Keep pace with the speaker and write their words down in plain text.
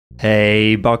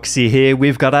Hey, Boxy here.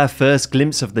 We've got our first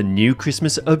glimpse of the new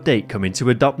Christmas update coming to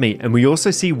Adopt Me, and we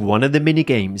also see one of the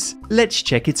mini-games. Let's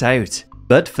check it out.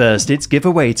 But first, it's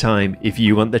giveaway time. If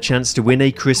you want the chance to win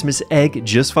a Christmas egg,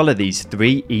 just follow these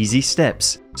 3 easy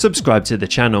steps. Subscribe to the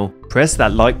channel, press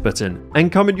that like button,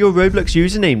 and comment your Roblox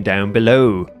username down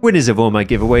below. Winners of all my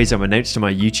giveaways are announced to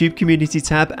my YouTube community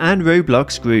tab and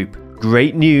Roblox group.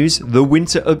 Great news, the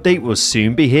winter update will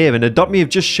soon be here, and Adopt Me have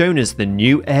just shown us the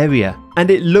new area, and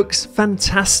it looks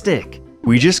fantastic.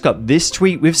 We just got this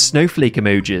tweet with snowflake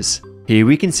emojis. Here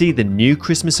we can see the new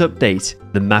Christmas update.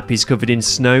 The map is covered in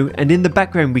snow, and in the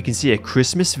background we can see a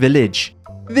Christmas village.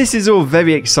 This is all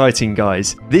very exciting,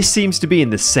 guys. This seems to be in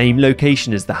the same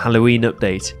location as the Halloween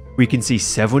update. We can see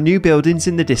several new buildings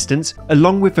in the distance,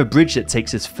 along with a bridge that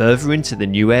takes us further into the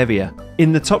new area.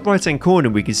 In the top right hand corner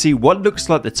we can see what looks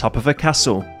like the top of a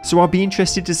castle, so I'll be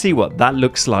interested to see what that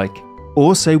looks like.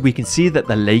 Also, we can see that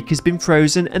the lake has been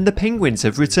frozen and the penguins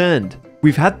have returned.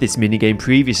 We've had this minigame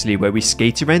previously where we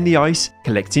skate around the ice,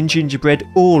 collecting gingerbread,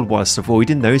 all whilst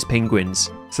avoiding those penguins.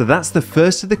 So that's the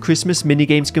first of the Christmas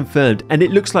minigames confirmed, and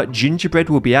it looks like gingerbread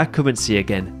will be our currency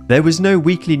again. There was no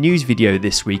weekly news video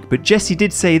this week, but Jessie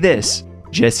did say this.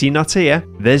 Jessie not here.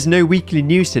 There's no weekly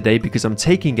news today because I'm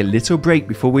taking a little break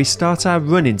before we start our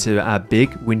run into our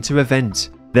big winter event.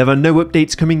 There are no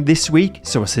updates coming this week,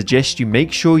 so I suggest you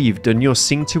make sure you've done your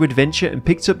Sing 2 adventure and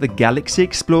picked up the Galaxy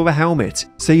Explorer helmet,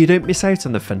 so you don't miss out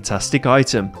on the fantastic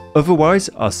item. Otherwise,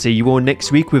 I'll see you all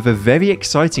next week with a very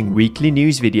exciting weekly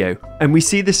news video. And we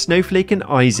see the snowflake and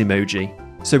eyes emoji.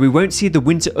 So we won't see the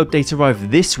winter update arrive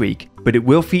this week, but it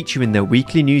will feature in their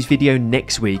weekly news video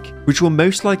next week, which will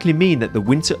most likely mean that the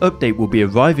winter update will be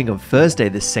arriving on Thursday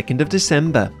the 2nd of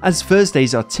December, as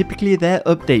Thursdays are typically their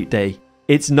update day.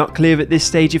 It's not clear at this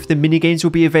stage if the minigames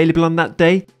will be available on that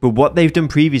day, but what they've done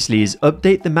previously is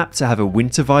update the map to have a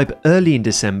winter vibe early in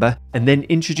December, and then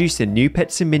introduce the new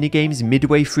pets and minigames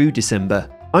midway through December.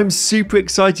 I'm super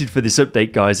excited for this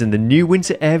update, guys, and the new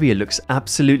winter area looks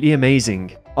absolutely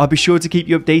amazing. I'll be sure to keep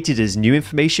you updated as new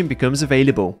information becomes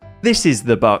available. This is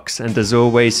The Box, and as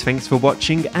always, thanks for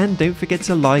watching, and don't forget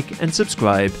to like and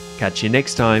subscribe. Catch you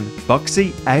next time.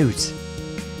 Boxy out.